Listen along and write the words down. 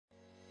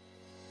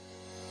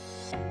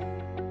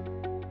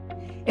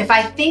If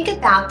I think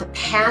about the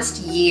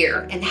past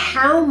year and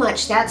how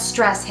much that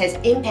stress has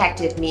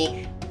impacted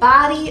me,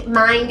 body,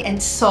 mind,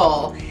 and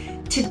soul,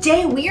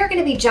 today we are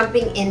going to be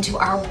jumping into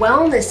our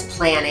wellness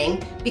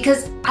planning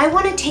because I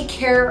want to take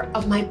care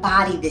of my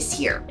body this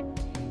year.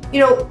 You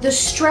know, the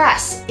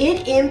stress,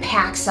 it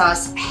impacts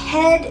us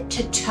head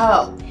to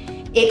toe.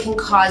 It can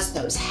cause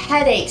those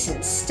headaches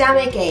and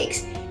stomach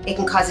aches. It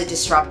can cause a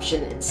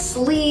disruption in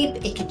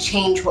sleep. It can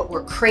change what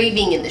we're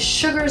craving in the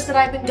sugars that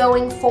I've been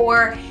going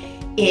for.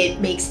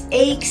 It makes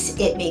aches,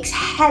 it makes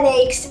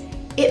headaches,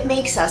 it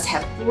makes us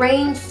have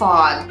brain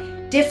fog,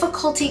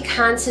 difficulty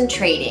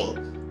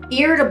concentrating,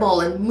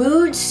 irritable and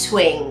mood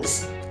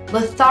swings,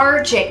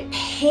 lethargic,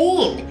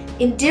 pain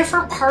in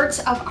different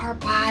parts of our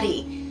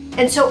body.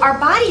 And so our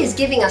body is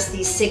giving us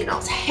these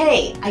signals.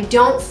 Hey, I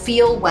don't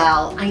feel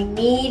well. I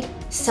need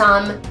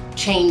some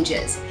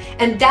changes.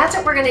 And that's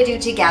what we're going to do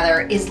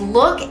together is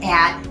look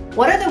at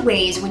what are the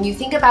ways when you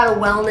think about a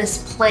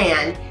wellness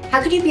plan,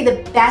 how could you be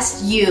the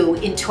best you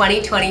in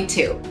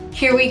 2022?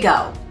 Here we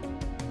go.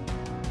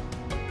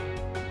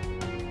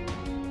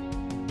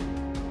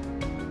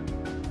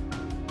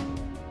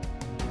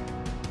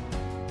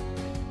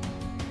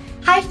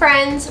 Hi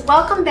friends,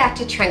 welcome back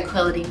to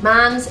Tranquility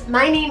Moms.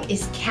 My name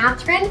is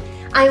Kathryn.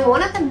 I'm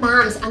one of the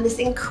moms on this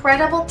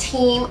incredible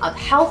team of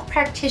health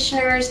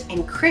practitioners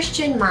and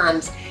Christian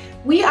moms.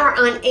 We are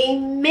on a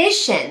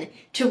mission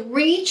to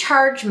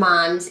recharge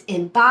moms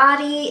in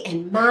body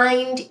and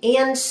mind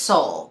and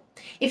soul.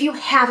 If you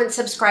haven't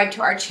subscribed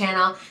to our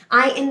channel,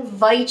 I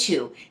invite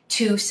you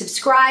to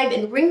subscribe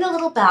and ring the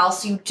little bell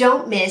so you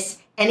don't miss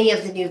any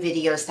of the new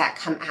videos that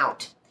come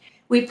out.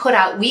 We put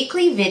out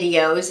weekly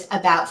videos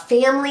about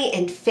family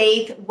and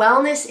faith,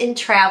 wellness and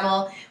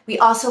travel. We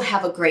also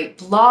have a great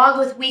blog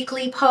with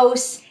weekly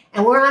posts,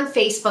 and we're on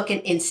Facebook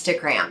and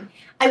Instagram.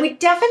 I would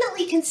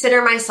definitely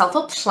consider myself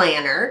a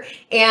planner,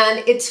 and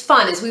it's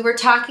fun. As we were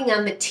talking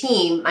on the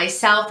team,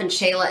 myself and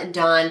Shayla and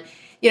Dawn,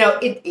 you know,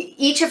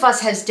 each of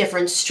us has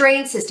different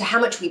strengths as to how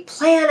much we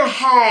plan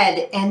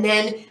ahead, and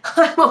then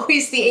I'm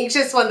always the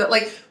anxious one that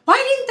like, why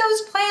didn't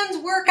those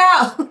plans work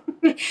out?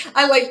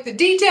 I like the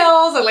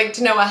details. I like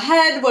to know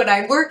ahead what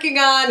I'm working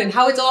on and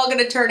how it's all going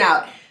to turn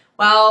out.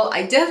 Well,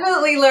 I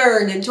definitely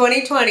learned in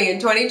 2020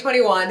 and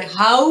 2021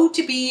 how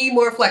to be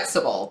more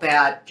flexible,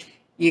 that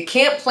you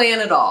can't plan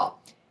at all.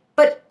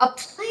 But a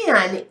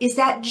plan is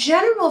that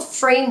general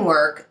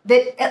framework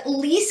that at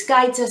least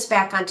guides us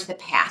back onto the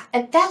path.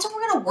 And that's what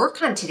we're going to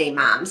work on today,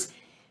 moms.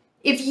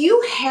 If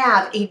you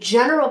have a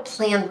general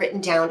plan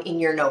written down in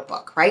your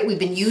notebook, right? We've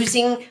been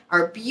using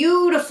our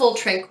beautiful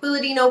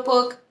Tranquility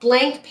notebook,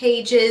 blank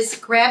pages.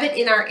 Grab it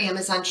in our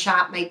Amazon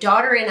shop. My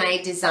daughter and I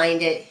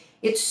designed it.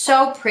 It's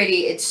so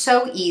pretty. It's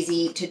so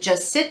easy to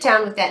just sit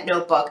down with that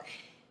notebook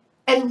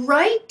and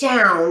write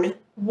down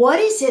what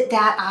is it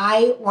that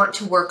I want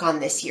to work on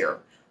this year.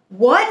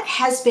 What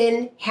has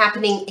been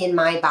happening in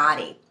my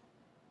body?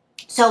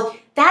 So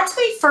that's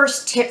my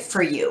first tip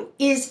for you,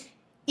 is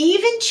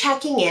even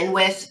checking in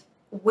with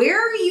where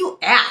are you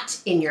at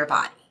in your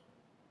body,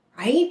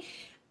 right?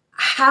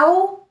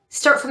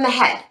 Start from the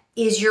head.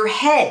 Is your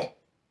head,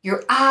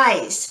 your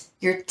eyes,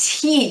 your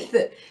teeth,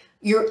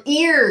 your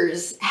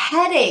ears,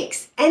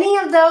 headaches, any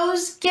of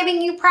those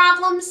giving you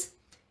problems?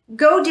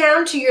 Go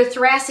down to your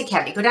thoracic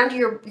cavity, go down to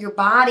your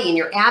body and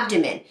your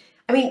abdomen.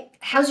 I mean,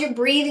 how's your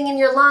breathing in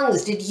your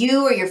lungs? Did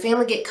you or your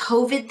family get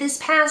COVID this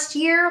past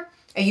year?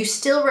 Are you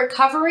still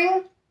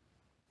recovering?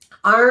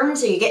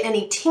 Arms, are you getting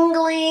any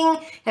tingling?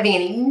 Having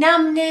any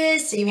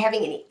numbness? Are you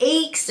having any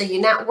aches? Are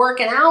you not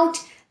working out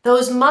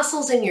those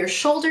muscles in your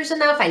shoulders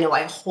enough? I know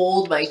I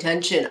hold my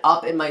tension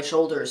up in my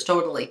shoulders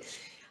totally.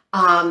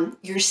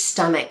 Your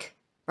stomach,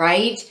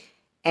 right?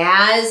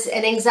 As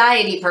an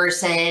anxiety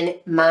person,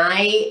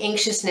 my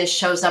anxiousness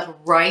shows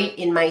up right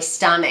in my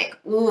stomach.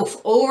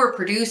 Oof,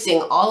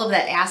 overproducing all of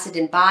that acid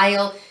and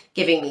bile,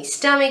 giving me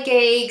stomach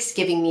aches,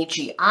 giving me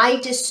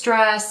GI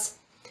distress.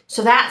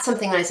 So that's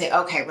something I say,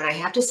 okay, when I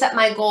have to set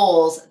my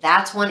goals,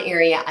 that's one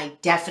area I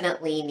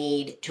definitely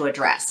need to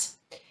address.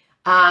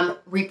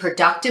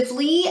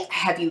 Reproductively,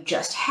 have you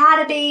just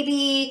had a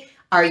baby?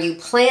 Are you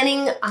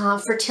planning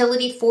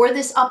fertility for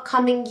this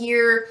upcoming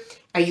year?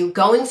 Are you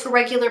going for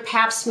regular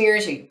pap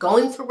smears? Are you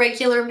going for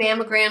regular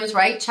mammograms,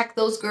 right? Check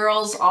those,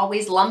 girls.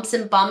 Always lumps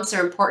and bumps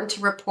are important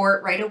to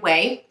report right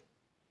away.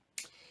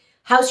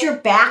 How's your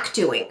back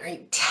doing? Are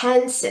you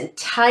tense and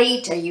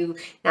tight? Are you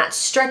not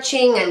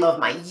stretching? I love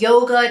my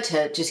yoga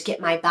to just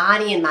get my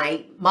body and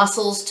my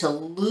muscles to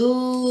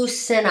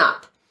loosen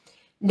up.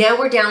 Now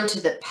we're down to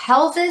the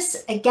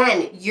pelvis.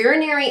 Again,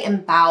 urinary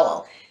and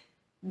bowel.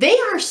 They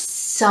are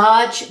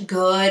such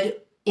good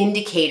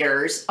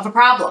indicators of a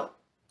problem,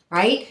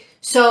 right?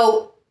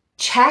 So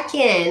check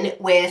in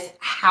with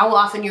how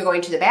often you're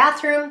going to the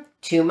bathroom,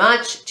 too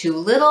much, too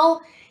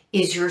little.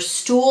 Is your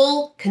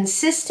stool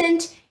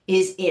consistent?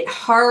 Is it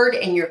hard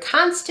and you're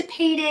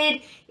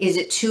constipated? Is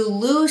it too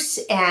loose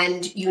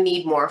and you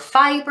need more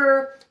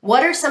fiber?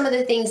 What are some of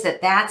the things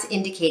that that's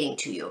indicating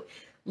to you?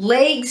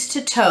 Legs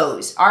to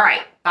toes. All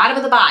right, bottom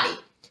of the body.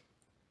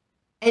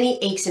 any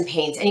aches and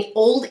pains, any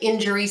old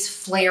injuries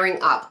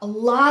flaring up. A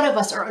lot of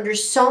us are under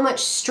so much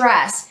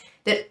stress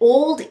that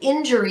old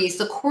injuries,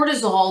 the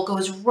cortisol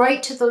goes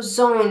right to those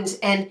zones,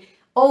 and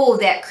oh,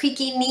 that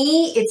creaky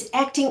knee, it's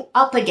acting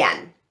up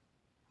again.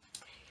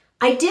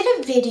 I did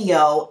a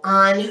video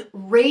on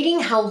rating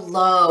how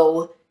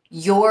low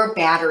your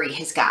battery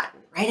has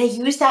gotten, right? I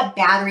use that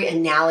battery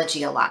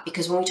analogy a lot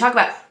because when we talk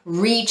about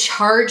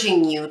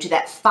recharging you to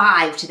that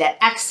 5, to that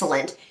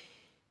excellent,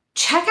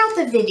 check out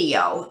the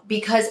video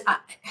because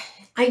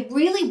I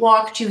really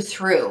walked you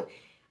through.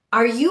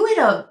 Are you at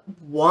a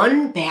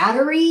 1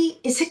 battery?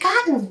 Is it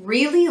gotten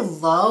really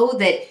low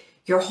that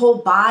your whole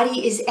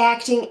body is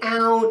acting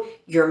out,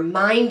 your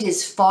mind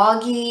is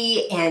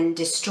foggy and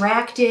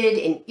distracted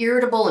and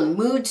irritable and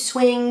mood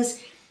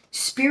swings?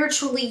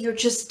 Spiritually, you're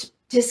just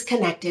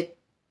disconnected.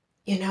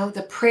 You know,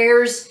 the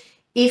prayers,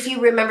 if you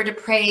remember to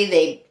pray,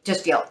 they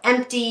just feel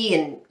empty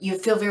and you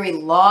feel very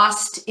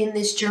lost in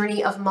this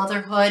journey of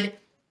motherhood.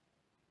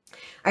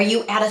 Are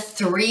you at a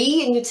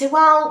 3 and you'd say,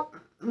 well,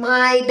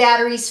 my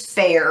battery's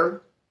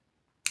fair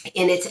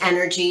in its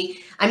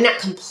energy. I'm not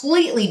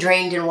completely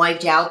drained and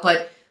wiped out,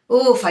 but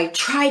if I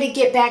try to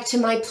get back to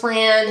my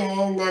plan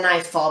and then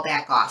I fall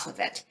back off of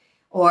it.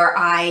 Or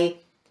I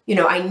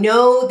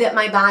know that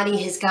my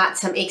body has got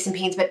some aches and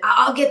pains, but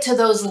I'll get to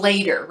those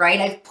later, right?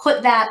 I've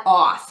put that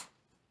off.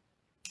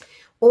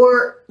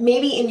 Or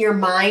maybe in your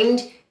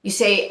mind, you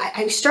say,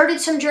 I started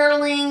some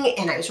journaling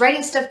and I was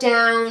writing stuff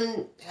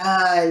down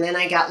and then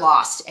I got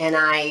lost and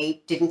I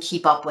didn't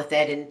keep up with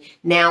it. And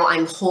now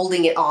I'm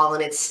holding it all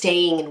and it's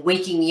staying and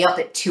waking me up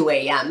at 2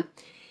 a.m.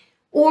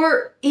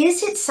 Or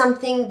is it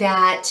something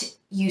that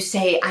you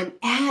say,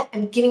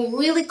 I'm getting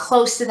really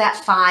close to that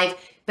 5,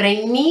 but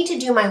I need to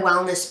do my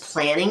wellness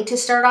planning to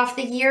start off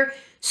the year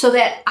so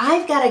that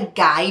I've got a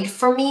guide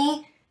for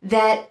me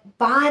that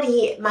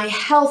body, my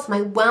health,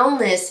 my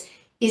wellness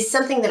is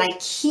something that I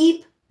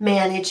keep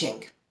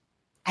managing.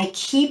 I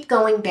keep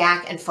going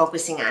back and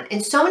focusing on.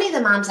 And so many of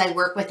the moms I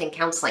work with in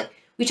counseling,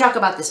 we talk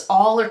about this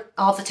all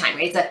the time,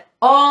 right? It's an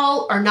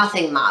all or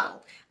nothing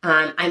model.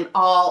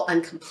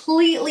 I'm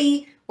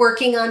completely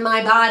working on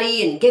my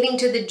body and getting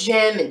to the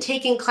gym and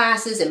taking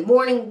classes and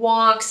morning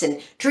walks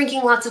and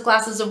drinking lots of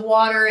glasses of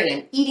water and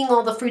I'm eating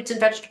all the fruits and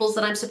vegetables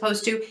that I'm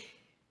supposed to.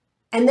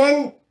 And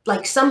then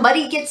like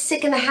somebody gets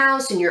sick in the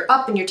house and you're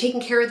up and you're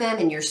taking care of them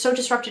and you're so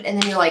disrupted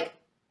and then you're like,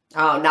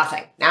 oh,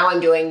 nothing. Now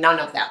I'm doing none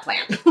of that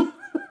plan.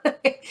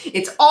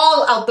 It's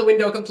all out the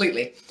window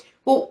completely.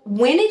 Well,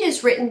 when it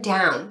is written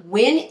down,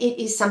 when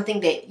it is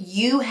something that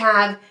you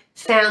have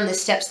found the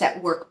steps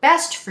that work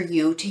best for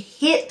you to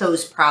hit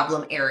those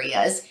problem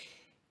areas,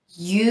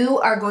 you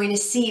are going to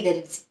see that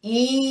it's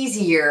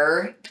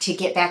easier to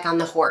get back on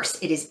the horse.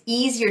 It is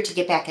easier to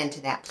get back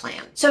into that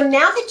plan. So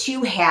now that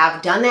you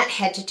have done that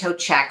head to toe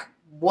check,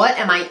 what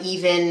am I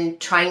even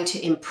trying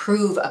to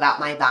improve about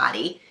my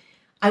body?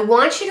 I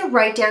want you to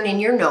write down in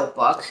your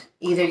notebook,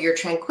 either your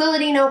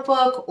Tranquility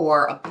notebook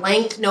or a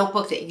blank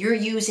notebook that you're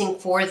using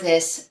for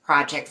this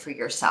project for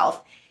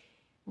yourself.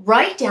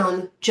 Write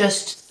down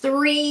just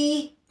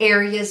 3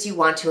 areas you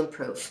want to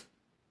improve.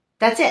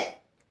 That's it.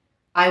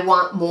 I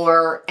want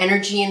more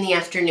energy in the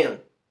afternoon.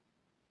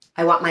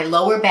 I want my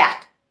lower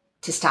back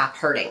to stop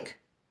hurting.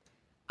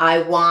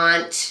 I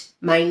want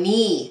my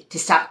knee to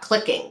stop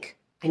clicking.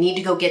 I need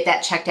to go get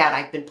that checked out.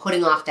 I've been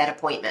putting off that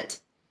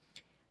appointment.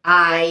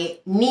 I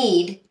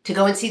need to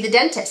go and see the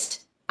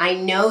dentist. I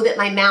know that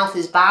my mouth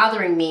is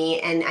bothering me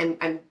and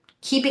I'm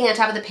keeping on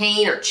top of the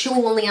pain or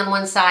chewing only on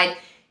one side,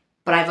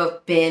 but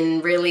I've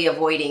been really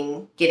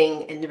avoiding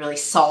getting and really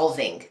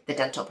solving the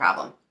dental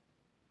problem.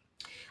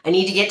 I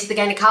need to get to the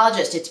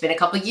gynecologist. It's been a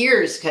couple of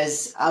years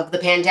because of the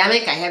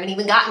pandemic. I haven't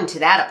even gotten to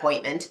that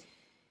appointment.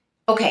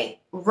 Okay,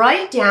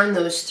 write down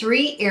those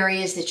 3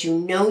 areas that you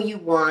know you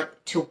want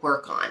to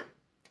work on.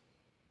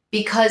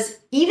 Because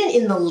even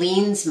in the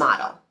LEANS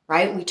model,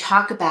 right, we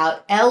talk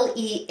about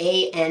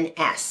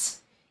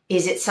LEANS.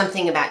 Is it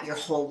something about your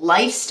whole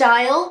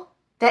lifestyle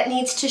that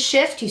needs to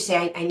shift? You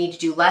say, I need to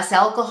do less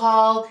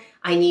alcohol.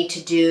 I need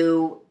to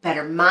do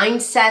better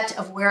mindset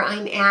of where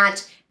I'm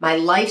at. My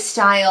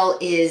lifestyle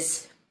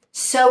is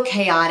so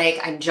chaotic.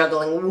 I'm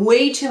juggling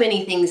way too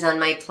many things on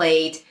my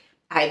plate.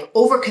 I've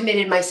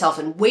overcommitted myself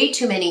in way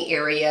too many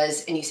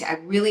areas. And you say, I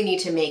really need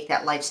to make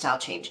that lifestyle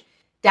change.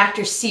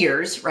 Dr.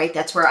 Sears, right,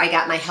 that's where I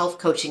got my health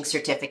coaching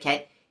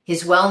certificate,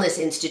 his Wellness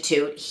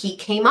Institute, he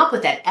came up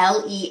with that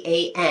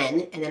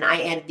LEAN, and then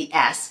I added the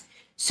S.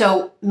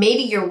 So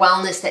maybe your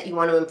wellness that you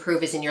want to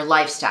improve is in your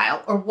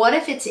lifestyle, or what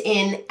if it's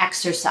in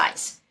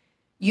exercise?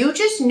 You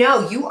just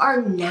know you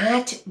are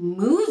not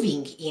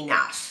moving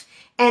enough.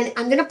 And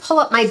I'm going to pull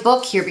up my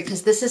book here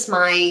because this is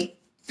my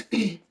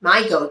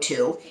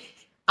go-to.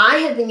 I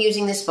have been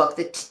using this book,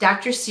 the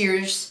Dr.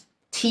 Sears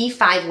T5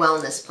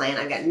 Wellness Plan.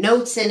 I've got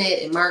notes in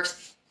it and marks.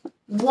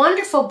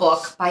 Wonderful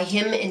book by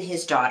him and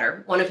his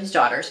daughter, one of his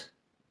daughters,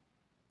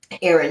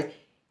 Erin.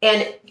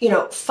 And,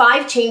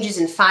 5 changes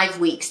in 5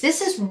 weeks.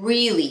 This is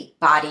really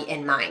body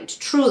and mind,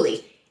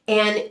 truly.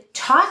 And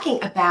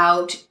talking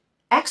about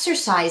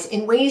exercise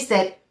in ways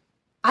that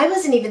I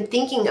wasn't even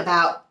thinking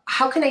about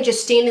how can I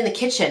just stand in the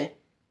kitchen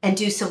and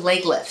do some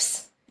leg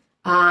lifts?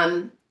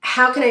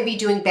 How can I be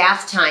doing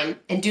bath time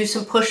and do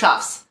some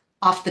push-ups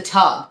off the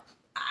tub?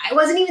 I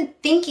wasn't even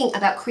thinking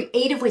about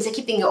creative ways. I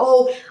keep thinking,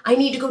 oh, I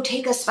need to go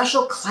take a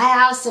special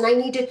class and I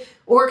need to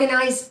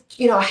organize,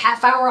 a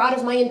half hour out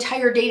of my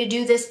entire day to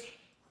do this.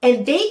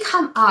 And they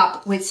come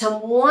up with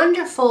some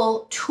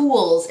wonderful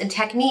tools and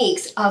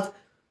techniques of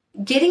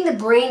getting the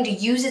brain to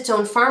use its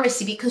own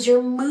pharmacy, because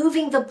you're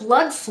moving the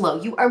blood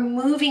flow. You are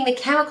moving the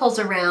chemicals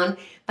around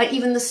by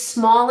even the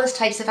smallest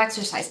types of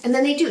exercise. And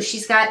then they do.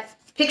 She's got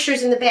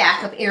pictures in the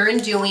back of Erin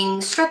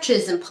doing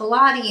stretches and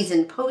Pilates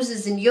and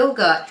poses and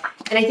yoga.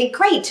 And I think,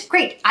 great.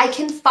 I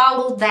can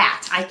follow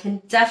that. I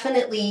can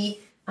definitely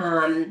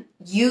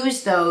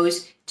use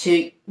those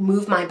to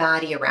move my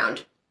body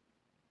around.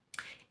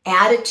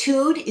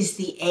 Attitude is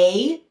the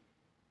A.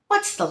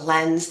 What's the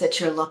lens that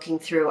you're looking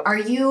through? Are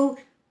you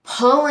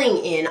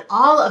pulling in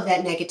all of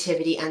that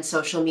negativity on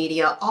social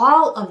media,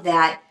 all of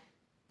that,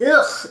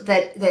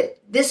 that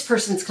this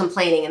person's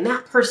complaining and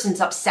that person's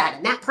upset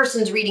and that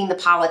person's reading the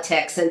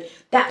politics and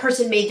that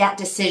person made that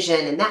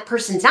decision and that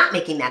person's not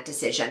making that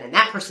decision and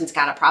that person's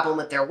got a problem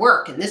with their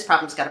work and this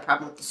problem's got a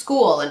problem with the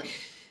school. And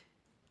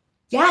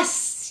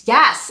yes,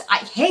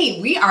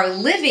 hey, we are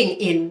living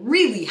in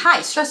really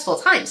high stressful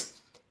times,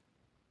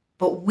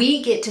 but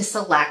we get to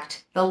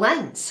select the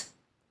lens.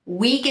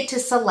 We get to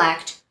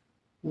select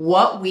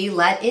what we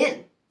let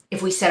in.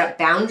 If we set up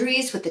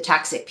boundaries with the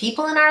toxic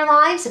people in our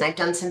lives, and I've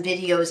done some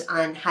videos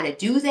on how to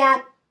do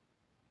that,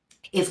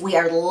 if we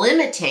are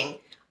limiting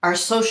our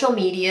social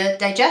media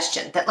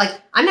digestion, that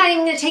I'm not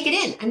even going to take it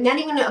in. I'm not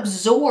even going to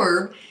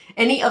absorb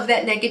any of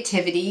that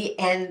negativity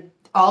and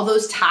all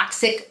those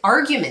toxic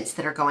arguments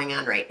that are going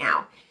on right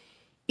now.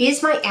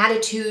 Is my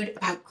attitude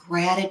about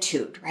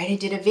gratitude, right? I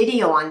did a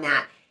video on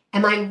that.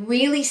 Am I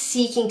really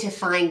seeking to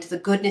find the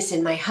goodness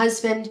in my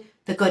husband,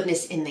 the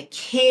goodness in the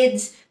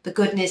kids, the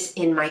goodness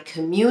in my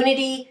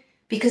community?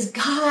 Because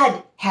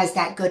God has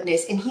that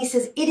goodness and he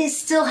says it is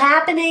still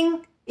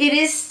happening. It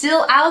is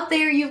still out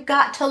there. You've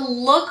got to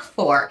look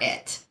for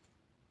it.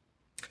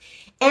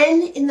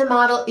 N in the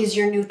model is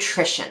your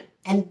nutrition.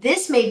 And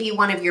this may be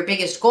one of your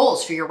biggest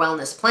goals for your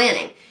wellness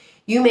planning.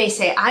 You may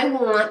say, I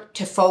want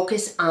to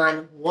focus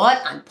on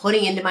what I'm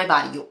putting into my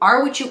body. You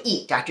are what you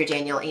eat, Dr.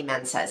 Daniel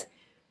Amen says.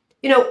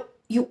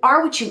 You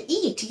are what you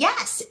eat.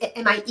 Yes.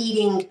 Am I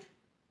eating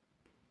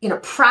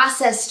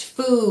processed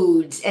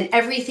foods and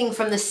everything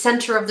from the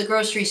center of the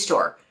grocery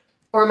store?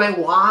 Or am I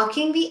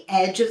walking the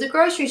edge of the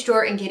grocery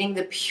store and getting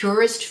the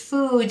purest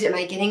foods? Am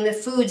I getting the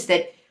foods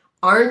that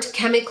aren't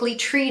chemically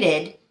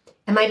treated?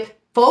 Am I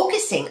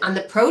focusing on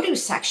the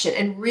produce section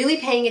and really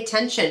paying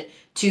attention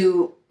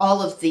to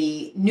all of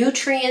the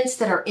nutrients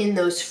that are in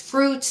those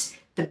fruits,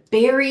 the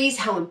berries,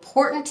 how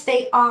important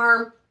they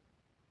are?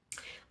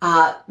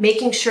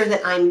 Making sure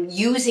that I'm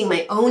using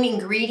my own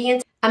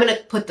ingredients. I'm going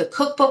to put the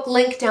cookbook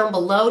link down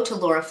below to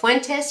Laura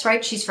Fuentes,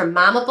 right? She's from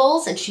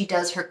Mamables and she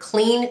does her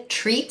Clean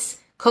Treats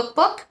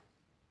cookbook.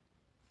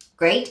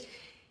 Great.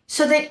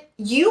 So that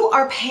you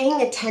are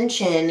paying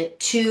attention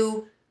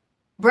to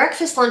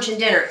breakfast, lunch, and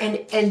dinner.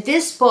 And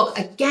this book,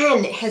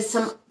 again, has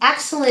some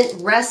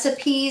excellent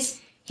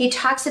recipes. He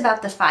talks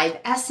about the 5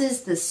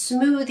 S's, the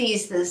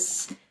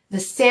smoothies, the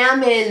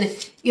salmon,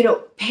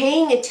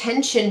 paying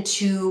attention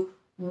to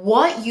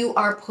what you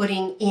are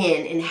putting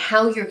in and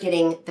how you're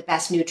getting the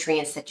best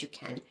nutrients that you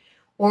can.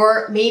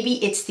 Or maybe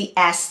it's the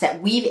S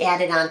that we've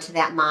added onto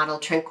that model,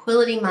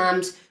 Tranquility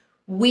Moms.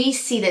 We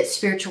see that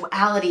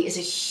spirituality is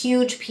a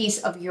huge piece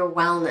of your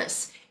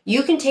wellness.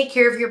 You can take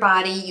care of your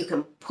body, you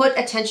can put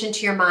attention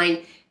to your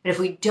mind, but if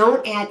we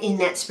don't add in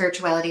that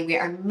spirituality, we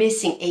are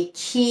missing a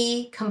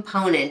key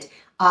component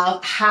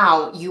of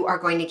how you are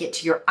going to get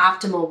to your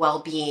optimal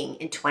well-being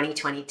in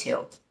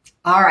 2022.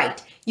 All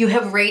right, you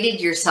have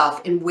rated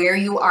yourself and where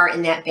you are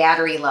in that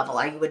battery level.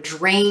 Are you a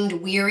drained,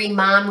 weary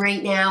mom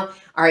right now?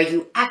 Are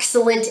you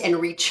excellent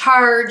and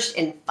recharged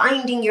and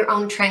finding your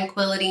own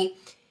tranquility?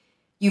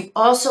 You've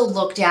also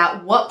looked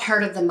at what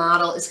part of the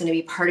model is going to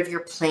be part of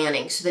your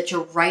planning so that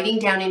you're writing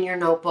down in your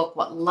notebook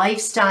what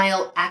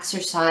lifestyle,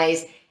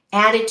 exercise,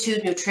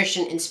 attitude,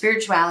 nutrition, and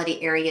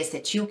spirituality areas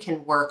that you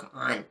can work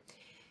on.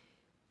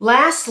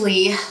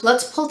 Lastly,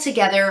 let's pull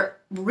together,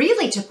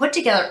 really to put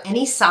together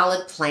any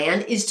solid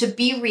plan is to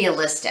be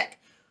realistic.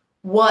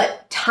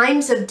 What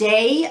times of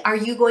day are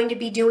you going to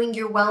be doing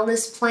your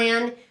wellness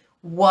plan?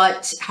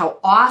 How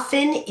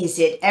often? Is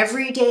it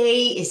every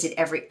day? Is it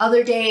every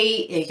other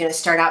day? Are you going to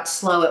start out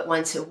slow at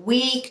once a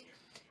week?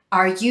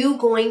 Are you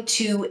going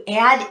to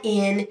add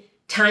in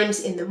times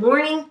in the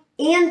morning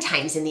and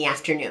times in the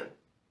afternoon?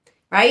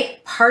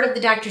 Right? Part of the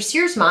Dr.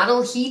 Sears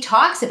model, he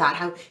talks about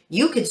how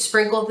you could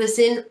sprinkle this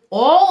in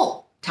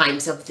all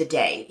times of the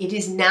day. It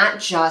is not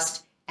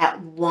just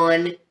at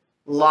one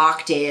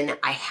locked in,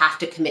 I have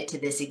to commit to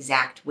this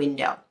exact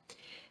window.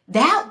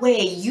 That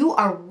way you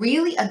are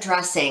really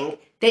addressing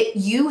that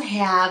you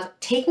have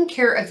taken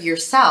care of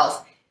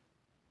yourself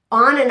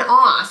on and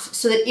off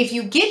so that if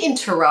you get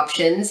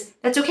interruptions,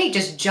 that's okay.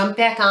 Just jump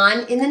back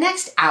on in the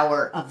next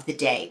hour of the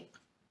day.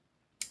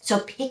 So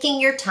picking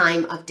your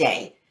time of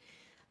day.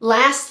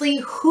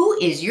 Lastly, who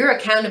is your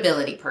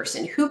accountability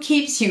person? Who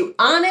keeps you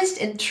honest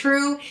and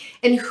true?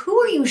 And who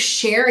are you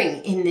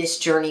sharing in this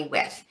journey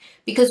with?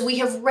 Because we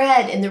have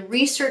read and the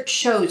research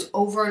shows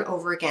over and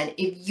over again,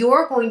 if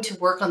you're going to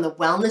work on the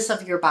wellness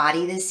of your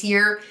body this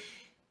year,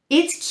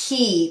 it's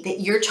key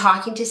that you're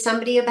talking to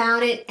somebody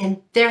about it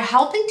and they're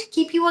helping to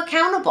keep you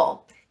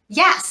accountable.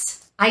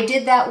 Yes, I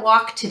did that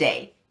walk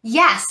today.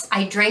 Yes,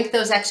 I drank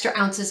those extra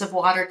ounces of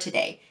water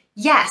today.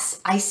 Yes,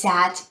 I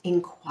sat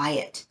in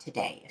quiet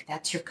today, if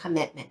that's your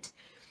commitment.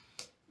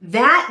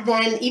 That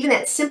then, even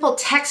that simple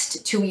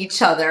text to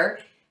each other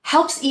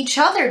helps each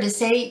other to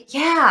say,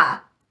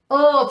 yeah,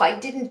 oh, if I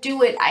didn't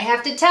do it, I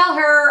have to tell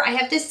her, I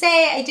have to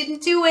say I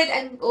didn't do it.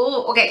 And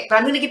oh, okay, but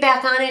I'm going to get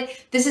back on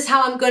it. This is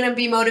how I'm going to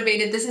be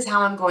motivated. This is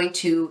how I'm going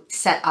to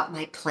set up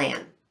my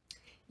plan.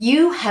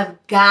 You have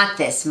got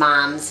this,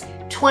 moms.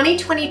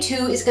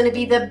 2022 is going to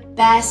be the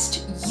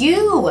best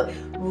you.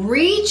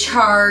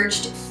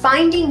 Recharged,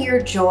 finding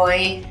your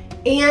joy,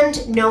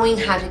 and knowing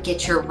how to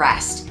get your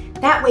rest.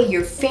 That way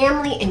your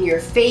family and your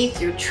faith,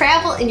 your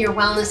travel and your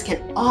wellness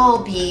can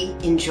all be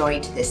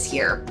enjoyed this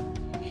year.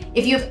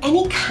 If you have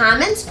any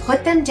comments,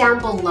 put them down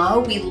below.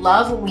 We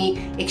love when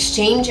we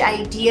exchange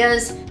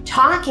ideas,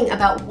 talking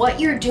about what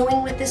you're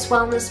doing with this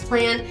wellness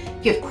plan.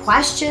 If you have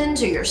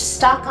questions or you're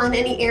stuck on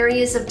any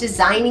areas of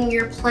designing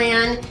your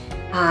plan,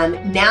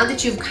 now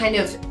that you've kind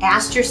of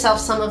asked yourself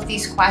some of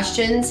these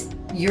questions,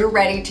 you're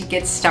ready to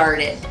get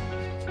started.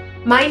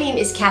 My name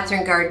is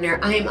Kathryn Gardner.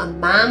 I am a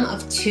mom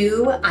of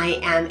two.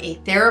 I am a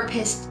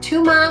therapist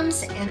to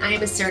moms, and I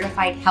am a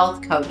certified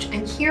health coach.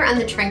 I'm here on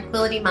the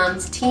Tranquility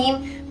Moms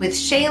team with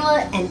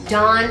Shayla and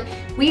Dawn.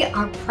 We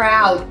are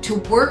proud to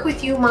work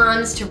with you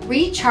moms to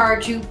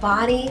recharge you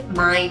body,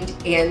 mind,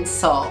 and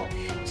soul.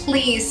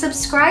 Please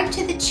subscribe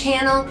to the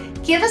channel.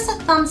 Give us a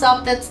thumbs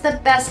up. That's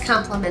the best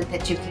compliment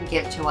that you can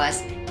give to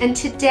us. And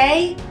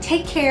today,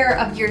 take care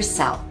of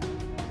yourself.